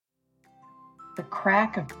the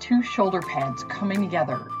crack of two shoulder pads coming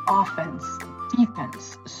together, offense,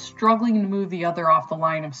 defense, struggling to move the other off the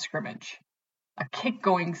line of scrimmage. A kick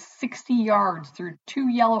going 60 yards through two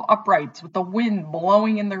yellow uprights with the wind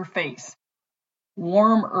blowing in their face.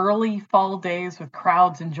 Warm, early fall days with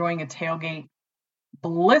crowds enjoying a tailgate.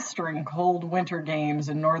 Blistering cold winter games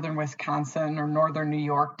in northern Wisconsin or northern New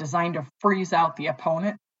York designed to freeze out the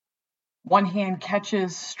opponent. One-hand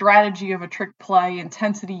catches, strategy of a trick play,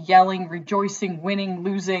 intensity, yelling, rejoicing, winning,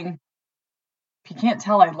 losing. If you can't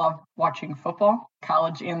tell, I love watching football,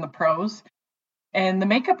 college and the pros. And the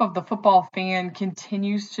makeup of the football fan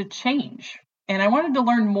continues to change. And I wanted to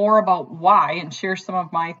learn more about why and share some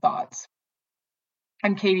of my thoughts.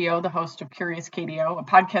 I'm KDO, the host of Curious KDO, a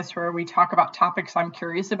podcast where we talk about topics I'm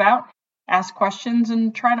curious about, ask questions,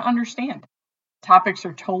 and try to understand. Topics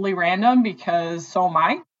are totally random because so am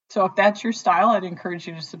I. So if that's your style, I'd encourage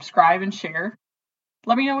you to subscribe and share.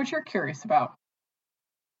 Let me know what you're curious about.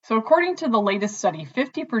 So according to the latest study,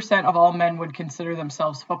 50% of all men would consider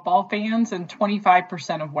themselves football fans and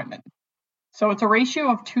 25% of women. So it's a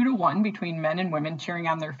ratio of 2-to-1 between men and women cheering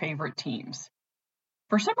on their favorite teams.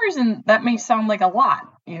 For some reason, that may sound like a lot,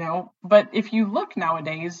 but if you look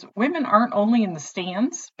nowadays, women aren't only in the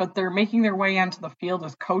stands, but they're making their way onto the field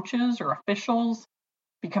as coaches or officials,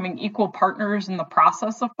 becoming equal partners in the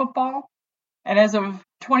process of football. And as of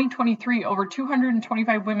 2023, over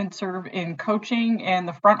 225 women serve in coaching and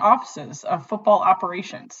the front offices of football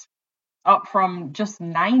operations, up from just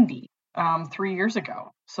 90 3 years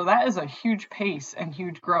ago. So that is a huge pace and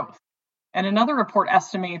huge growth. And another report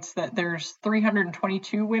estimates that there's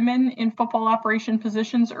 322 women in football operation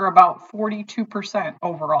positions, or about 42%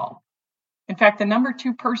 overall. In fact, the number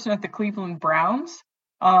 2 person at the Cleveland Browns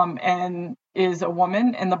and is a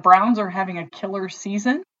woman, and the Browns are having a killer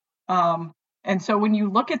season. And so when you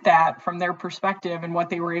look at that from their perspective and what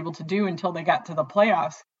they were able to do until they got to the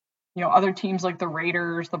playoffs, other teams like the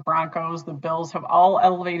Raiders, the Broncos, the Bills have all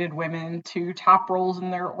elevated women to top roles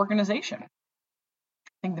in their organization.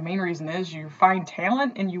 I think the main reason is you find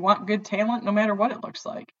talent and you want good talent no matter what it looks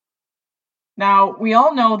like. Now, we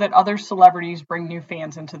all know that other celebrities bring new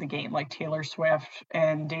fans into the game, like Taylor Swift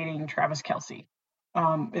and dating Travis Kelce.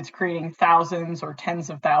 It's creating thousands or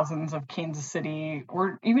tens of thousands of Kansas City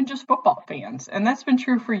or even just football fans. And that's been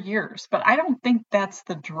true for years, but I don't think that's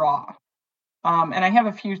the draw. And I have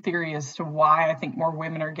a few theories as to why I think more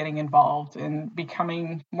women are getting involved and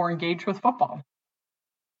becoming more engaged with football.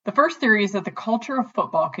 The first theory is that the culture of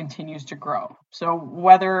football continues to grow. So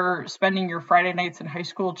whether spending your Friday nights in high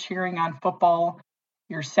school cheering on football,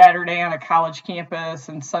 your Saturday on a college campus,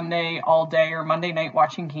 and Sunday all day or Monday night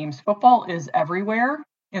watching games, football is everywhere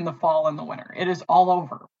in the fall and the winter. It is all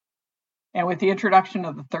over. And with the introduction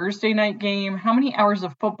of the Thursday night game, how many hours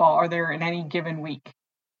of football are there in any given week?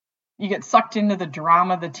 You get sucked into the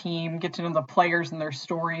drama of the team, get to know the players and their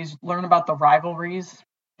stories, learn about the rivalries.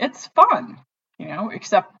 It's fun.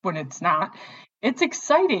 Except when it's not. It's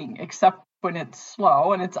exciting, except when it's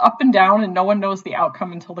slow, and it's up and down, and no one knows the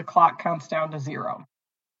outcome until the clock counts down to 0.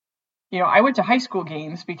 I went to high school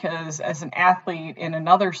games because as an athlete in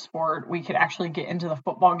another sport, we could actually get into the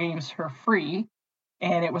football games for free,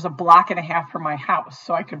 and it was a block and a half from my house,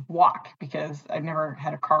 so I could walk because I never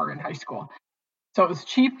had a car in high school. So it was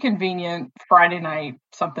cheap, convenient, Friday night,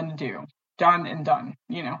 something to do. Done and done,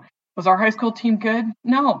 Was our high school team good?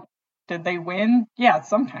 No. Did they win? Yeah,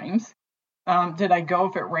 sometimes. Did I go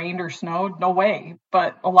if it rained or snowed? No way.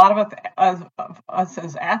 But a lot of us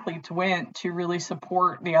as athletes went to really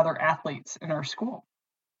support the other athletes in our school.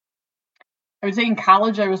 I would say in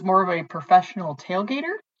college, I was more of a professional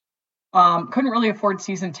tailgater. Couldn't really afford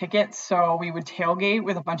season tickets, so we would tailgate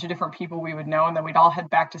with a bunch of different people we would know, and then we'd all head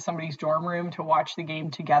back to somebody's dorm room to watch the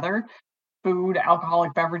game together. Food,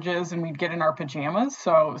 alcoholic beverages, and we'd get in our pajamas,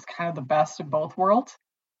 so it was kind of the best of both worlds.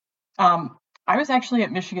 I was actually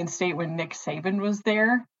at Michigan State when Nick Saban was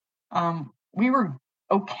there. We were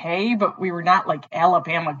okay, but we were not like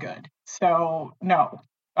Alabama good. So no.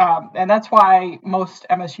 And that's why most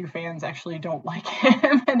MSU fans actually don't like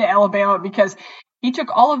him in Alabama, because he took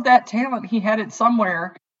all of that talent, he had it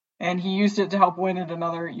somewhere, and he used it to help win at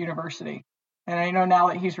another university. And I know now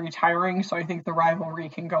that he's retiring, so I think the rivalry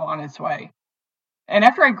can go on its way. And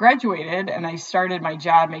after I graduated and I started my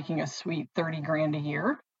job making a sweet $30,000 a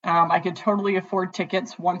year, I could totally afford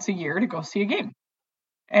tickets once a year to go see a game.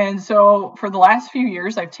 And so for the last few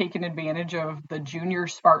years, I've taken advantage of the Junior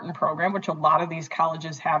Spartan program, which a lot of these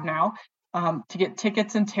colleges have now, to get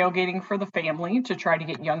tickets and tailgating for the family to try to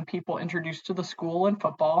get young people introduced to the school and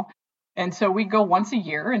football. And so we go once a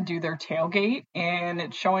year and do their tailgate, and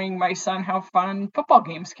it's showing my son how fun football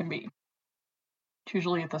games can be. It's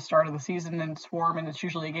usually at the start of the season and it's warm, and it's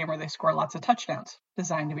usually a game where they score lots of touchdowns,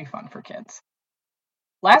 designed to be fun for kids.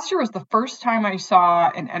 Last year was the first time I saw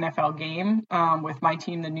an NFL game with my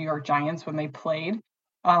team, the New York Giants, when they played.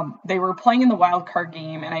 They were playing in the wild card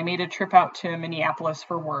game, and I made a trip out to Minneapolis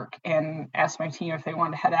for work and asked my team if they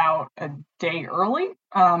wanted to head out a day early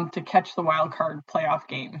to catch the wild card playoff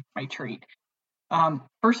game, my treat.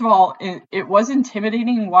 First of all, it was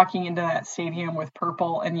intimidating walking into that stadium with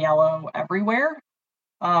purple and yellow everywhere.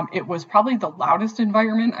 It was probably the loudest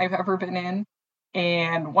environment I've ever been in.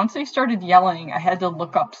 And once they started yelling, I had to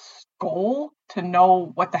look up "Skol" to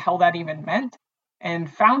know what the hell that even meant,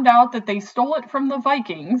 and found out that they stole it from the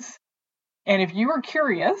Vikings. And if you were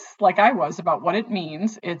curious, like I was, about what it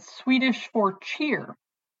means, it's Swedish for cheer,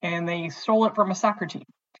 and they stole it from a soccer team.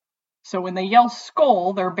 So when they yell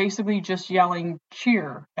 "Skol," they're basically just yelling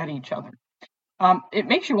cheer at each other. It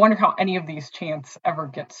makes you wonder how any of these chants ever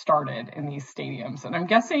get started in these stadiums. And I'm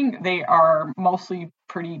guessing they are mostly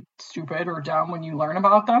pretty stupid or dumb when you learn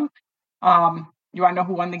about them. You want to know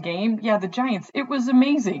who won the game? Yeah, the Giants. It was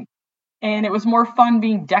amazing. And it was more fun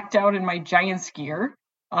being decked out in my Giants gear.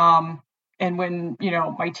 And when,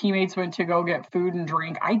 my teammates went to go get food and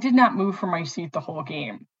drink, I did not move from my seat the whole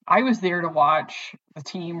game. I was there to watch the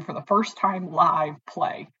team for the first time live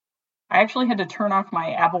play. I actually had to turn off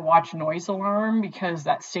my Apple Watch noise alarm because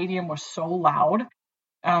that stadium was so loud.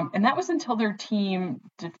 And that was until their team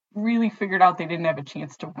really figured out they didn't have a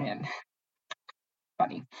chance to win.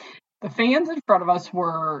 Funny. The fans in front of us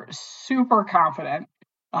were super confident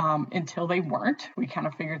until they weren't. We kind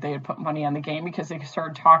of figured they had put money on the game because they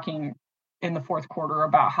started talking in the fourth quarter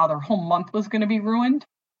about how their whole month was going to be ruined.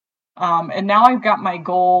 And now I've got my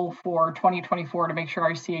goal for 2024 to make sure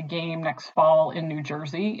I see a game next fall in New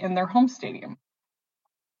Jersey in their home stadium.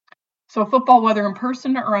 So football, whether in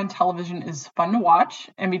person or on television, is fun to watch.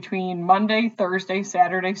 And between Monday, Thursday,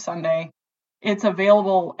 Saturday, Sunday, it's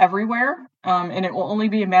available everywhere. And it will only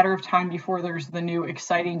be a matter of time before there's the new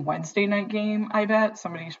exciting Wednesday night game, I bet.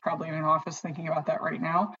 Somebody's probably in an office thinking about that right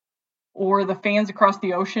now. Or the fans across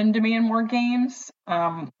the ocean demand more games,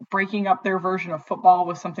 breaking up their version of football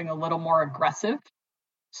with something a little more aggressive.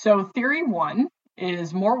 So theory one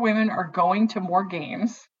is more women are going to more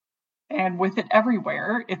games, and with it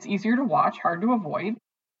everywhere, it's easier to watch, hard to avoid.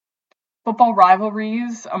 Football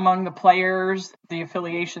rivalries among the players, the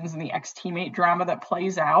affiliations, and the ex-teammate drama that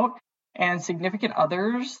plays out, and significant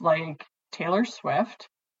others like Taylor Swift,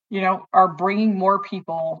 are bringing more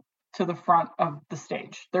people to the front of the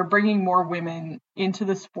stage. They're bringing more women into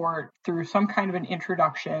the sport through some kind of an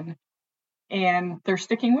introduction, and they're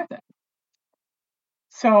sticking with it.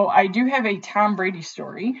 So I do have a Tom Brady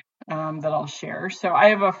story that I'll share. So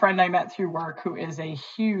I have a friend I met through work who is a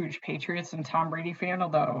huge Patriots and Tom Brady fan,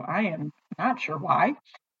 although I am not sure why.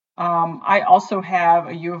 I also have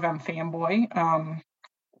a U of M fanboy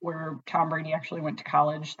where Tom Brady actually went to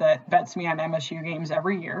college that bets me on MSU games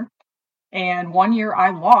every year. And one year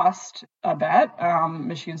I lost a bet,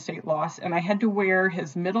 Michigan State lost, and I had to wear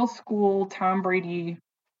his middle school Tom Brady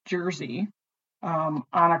jersey on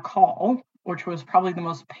a call, which was probably the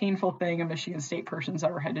most painful thing a Michigan State person's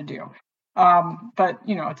ever had to do. But,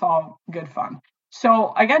 it's all good fun.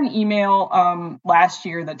 So I got an email last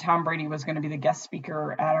year that Tom Brady was going to be the guest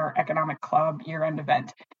speaker at our economic club year-end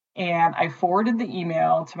event. And I forwarded the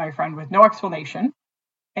email to my friend with no explanation.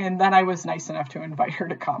 And then I was nice enough to invite her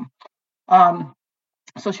to come.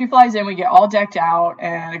 So she flies in, we get all decked out,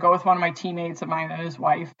 and I go with one of my teammates of mine and his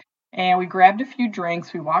wife, and we grabbed a few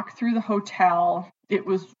drinks. We walked through the hotel. It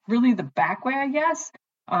was really the back way, I guess,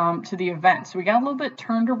 to the event. So we got a little bit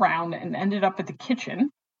turned around and ended up at the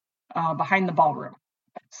kitchen behind the ballroom.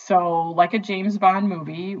 So like a James Bond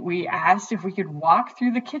movie, we asked if we could walk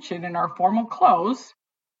through the kitchen in our formal clothes,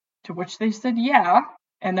 to which they said yeah,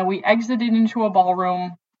 and then we exited into a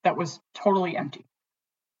ballroom that was totally empty.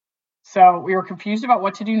 So we were confused about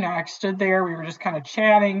what to do next, stood there, we were just kind of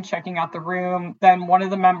chatting, checking out the room. Then one of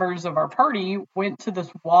the members of our party went to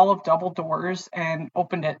this wall of double doors and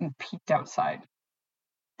opened it and peeked outside.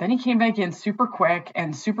 Then he came back in super quick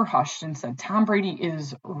and super hushed and said, Tom Brady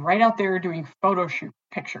is right out there doing photo shoot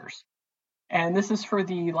pictures. And this is for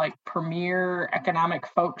the premier economic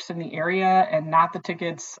folks in the area and not the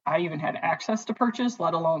tickets I even had access to purchase,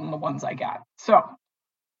 let alone the ones I got. So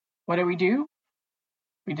what do?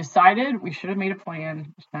 We decided we should have made a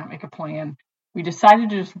plan, not make a plan. We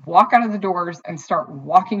decided to just walk out of the doors and start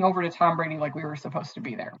walking over to Tom Brady like we were supposed to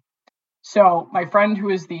be there. So my friend,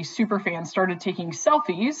 who is the super fan, started taking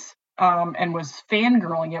selfies and was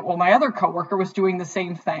fangirling it while my other coworker was doing the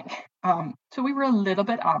same thing. So we were a little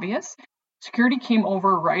bit obvious. Security came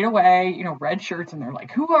over right away, red shirts, and they're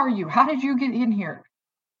like, "Who are you? How did you get in here?"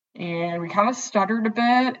 And we kind of stuttered a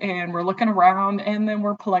bit, and we're looking around, and then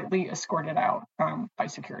we're politely escorted out by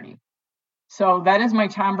security. So that is my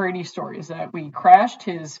Tom Brady story, is that we crashed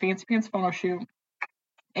his fancy pants photo shoot,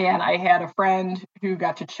 and I had a friend who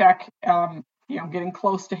got to check, getting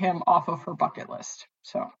close to him off of her bucket list.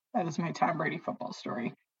 So that is my Tom Brady football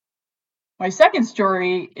story. My second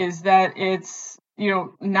story is that it's,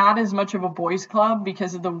 not as much of a boys club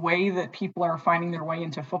because of the way that people are finding their way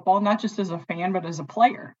into football, not just as a fan, but as a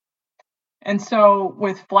player. And so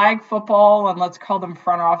with flag football, and let's call them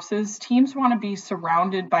front offices, teams want to be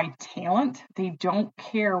surrounded by talent. They don't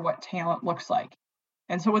care what talent looks like.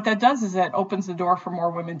 And so what that does is that opens the door for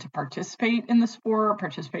more women to participate in the sport,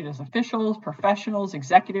 participate as officials, professionals,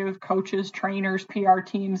 executives, coaches, trainers, PR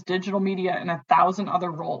teams, digital media, and 1,000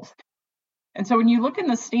 other roles. And so when you look in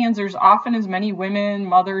the stands, there's often as many women,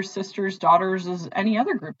 mothers, sisters, daughters as any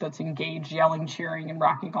other group that's engaged, yelling, cheering, and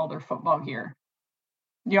rocking all their football gear.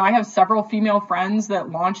 I have several female friends that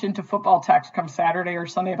launch into football text come Saturday or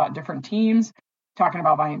Sunday about different teams, talking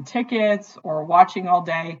about buying tickets or watching all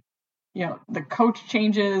day. The coach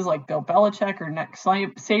changes, like Bill Belichick or Nick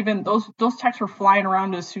Saban, those texts were flying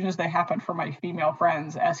around as soon as they happened for my female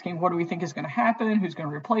friends, asking what do we think is going to happen, who's going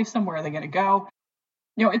to replace them, where are they going to go.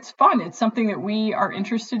 It's fun. It's something that we are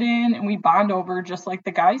interested in and we bond over just like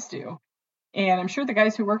the guys do. And I'm sure the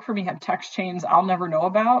guys who work for me have text chains I'll never know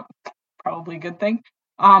about. Probably a good thing.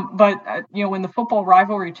 But when the football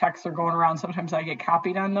rivalry texts are going around, sometimes I get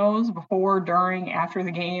copied on those before, during, after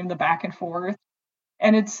the game, the back and forth.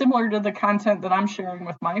 And it's similar to the content that I'm sharing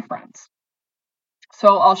with my friends.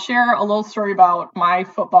 So I'll share a little story about my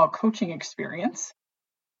football coaching experience.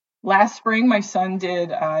 Last spring, my son did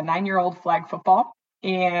 9-year-old flag football.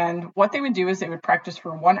 And what they would do is they would practice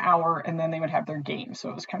for 1 hour and then they would have their game. So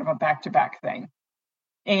it was kind of a back-to-back thing.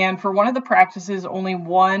 And for one of the practices, only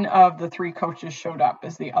one of the 3 coaches showed up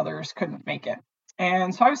as the others couldn't make it.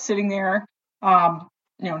 And so I was sitting there,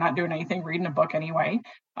 not doing anything, reading a book anyway.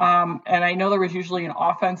 And I know there was usually an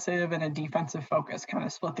offensive and a defensive focus, kind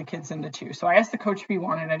of split the kids into 2. So I asked the coach if he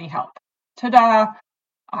wanted any help. Ta-da!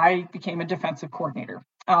 I became a defensive coordinator.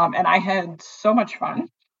 And I had so much fun.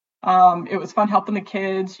 It was fun helping the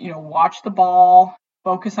kids, watch the ball,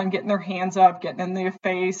 focus on getting their hands up, getting in the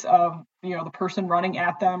face of, the person running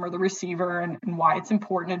at them or the receiver, and why it's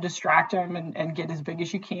important to distract them and get as big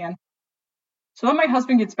as you can. So then my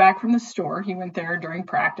husband gets back from the store. He went there during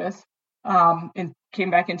practice and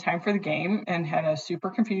came back in time for the game and had a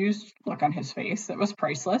super confused look on his face that was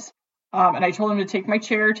priceless. And I told him to take my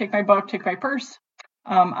chair, take my book, take my purse.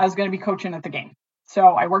 I was going to be coaching at the game. So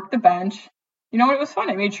I worked the bench. It was fun.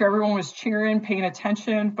 I made sure everyone was cheering, paying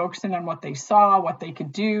attention, focusing on what they saw, what they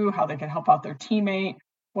could do, how they could help out their teammate,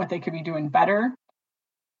 what they could be doing better.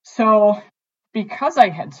 So because I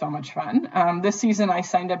had so much fun, this season I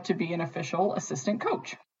signed up to be an official assistant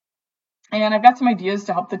coach. And I've got some ideas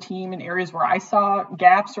to help the team in areas where I saw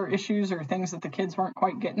gaps or issues or things that the kids weren't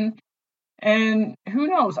quite getting. And who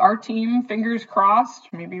knows, our team, fingers crossed,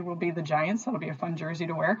 maybe we'll be the Giants. That'll be a fun jersey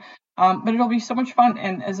to wear. But it'll be so much fun.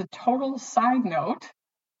 And as a total side note,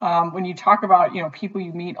 when you talk about, people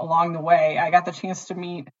you meet along the way, I got the chance to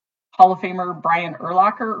meet Hall of Famer Brian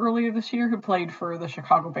Urlacher earlier this year, who played for the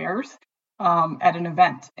Chicago Bears at an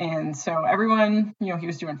event. And so everyone, he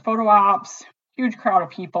was doing photo ops, huge crowd of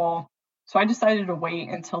people. So I decided to wait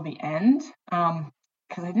until the end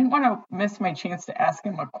because I didn't want to miss my chance to ask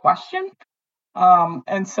him a question.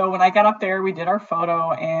 And so when I got up there, we did our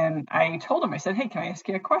photo and I told him, I said, "Hey, can I ask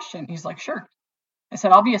you a question?" He's like, "Sure." I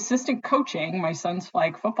said, "I'll be assistant coaching my son's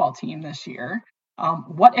flag football team this year.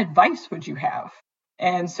 What advice would you have?"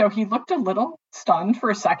 And so he looked a little stunned for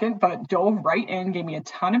a second, but dove right in, gave me a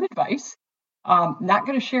ton of advice. Not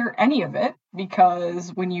going to share any of it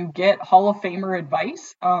because when you get Hall of Famer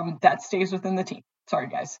advice, that stays within the team. Sorry,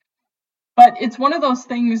 guys. But it's one of those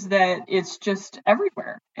things that it's just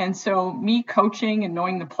everywhere. And so me coaching and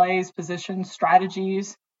knowing the plays, positions,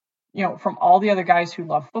 strategies, from all the other guys who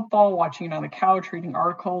love football, watching it on the couch, reading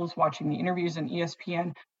articles, watching the interviews on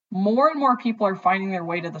ESPN, more and more people are finding their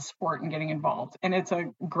way to the sport and getting involved. And it's a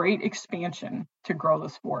great expansion to grow the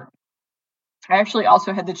sport. I actually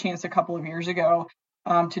also had the chance a couple of years ago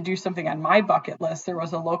to do something on my bucket list. There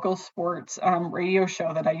was a local sports radio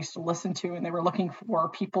show that I used to listen to, and they were looking for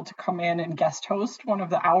people to come in and guest host one of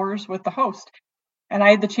the hours with the host. And I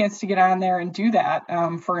had the chance to get on there and do that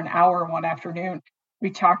for an hour one afternoon. We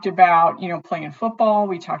talked about, playing football.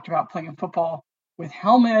 We talked about playing football with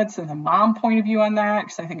helmets and the mom point of view on that,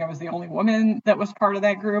 because I think I was the only woman that was part of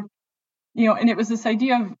that group. And it was this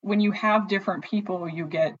idea of when you have different people, you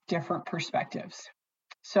get different perspectives.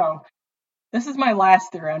 So this is my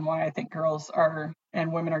last theory on why I think girls are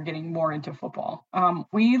and women are getting more into football.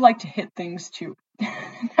 We like to hit things too.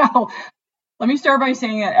 Now, let me start by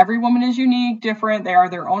saying that every woman is unique, different. They are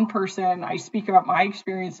their own person. I speak about my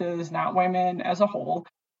experiences, not women as a whole.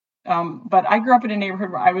 But I grew up in a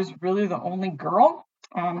neighborhood where I was really the only girl.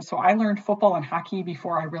 So I learned football and hockey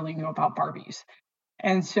before I really knew about Barbies.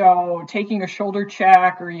 And so taking a shoulder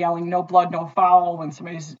check or yelling no blood, no foul when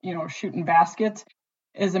somebody's, shooting baskets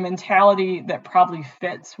is a mentality that probably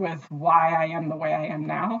fits with why I am the way I am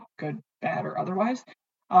now, good, bad, or otherwise.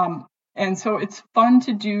 And so it's fun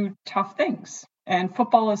to do tough things. And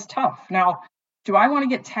football is tough. Now, do I want to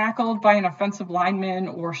get tackled by an offensive lineman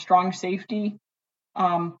or strong safety?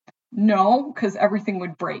 No, because everything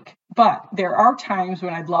would break. But there are times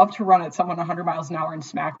when I'd love to run at someone 100 miles an hour and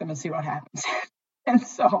smack them and see what happens. And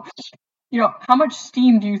so, how much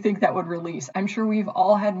steam do you think that would release? I'm sure we've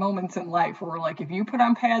all had moments in life where we're like, if you put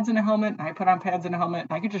on pads and a helmet, and I put on pads and a helmet,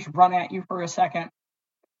 and I could just run at you for a second,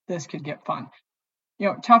 this could get fun.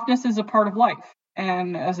 Toughness is a part of life.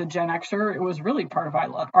 And as a Gen Xer, it was really part of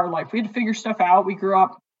our life. We had to figure stuff out. We grew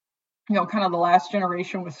up, kind of the last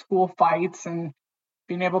generation with school fights and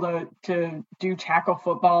being able to do tackle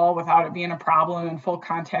football without it being a problem, and full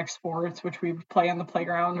contact sports, which we play on the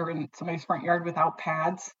playground or in somebody's front yard without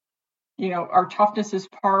pads. Our toughness is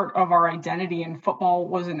part of our identity, and football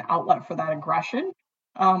was an outlet for that aggression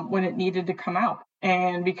when it needed to come out.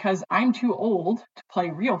 And because I'm too old to play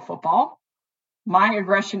real football, my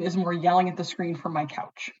aggression is more yelling at the screen from my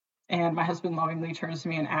couch. And my husband lovingly turns to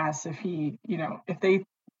me and asks if he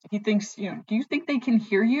thinks, do you think they can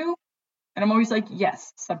hear you? And I'm always like,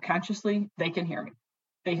 yes, subconsciously, they can hear me.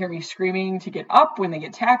 They hear me screaming to get up when they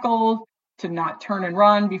get tackled, to not turn and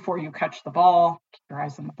run before you catch the ball, keep your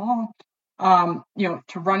eyes on the ball,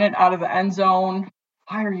 to run it out of the end zone.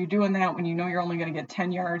 Why are you doing that when you know you're only going to get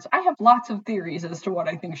 10 yards? I have lots of theories as to what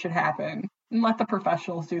I think should happen, and let the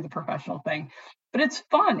professionals do the professional thing. But it's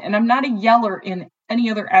fun, and I'm not a yeller in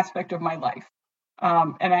any other aspect of my life.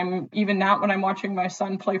 And I'm even not when I'm watching my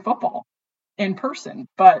son play football in person,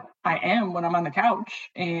 but I am when I'm on the couch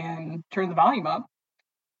and turn the volume up.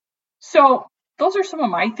 So those are some of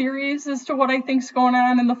my theories as to what I think is going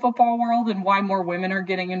on in the football world and why more women are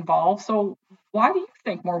getting involved. So why do you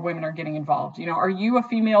think more women are getting involved? Are you a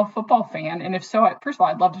female football fan? And if so, first of all,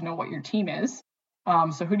 I'd love to know what your team is.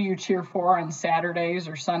 So who do you cheer for on Saturdays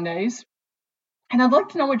or Sundays? And I'd like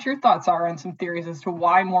to know what your thoughts are on some theories as to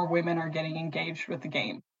why more women are getting engaged with the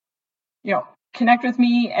game. Connect with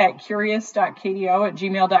me at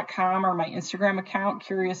curious.kdo@gmail.com or my Instagram account,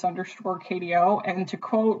 curious_KDO. And to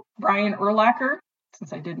quote Brian Urlacher,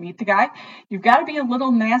 since I did meet the guy, you've got to be a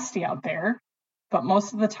little nasty out there, but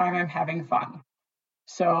most of the time I'm having fun.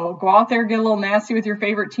 So go out there, get a little nasty with your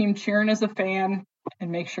favorite team, cheering as a fan, and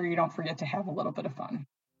make sure you don't forget to have a little bit of fun.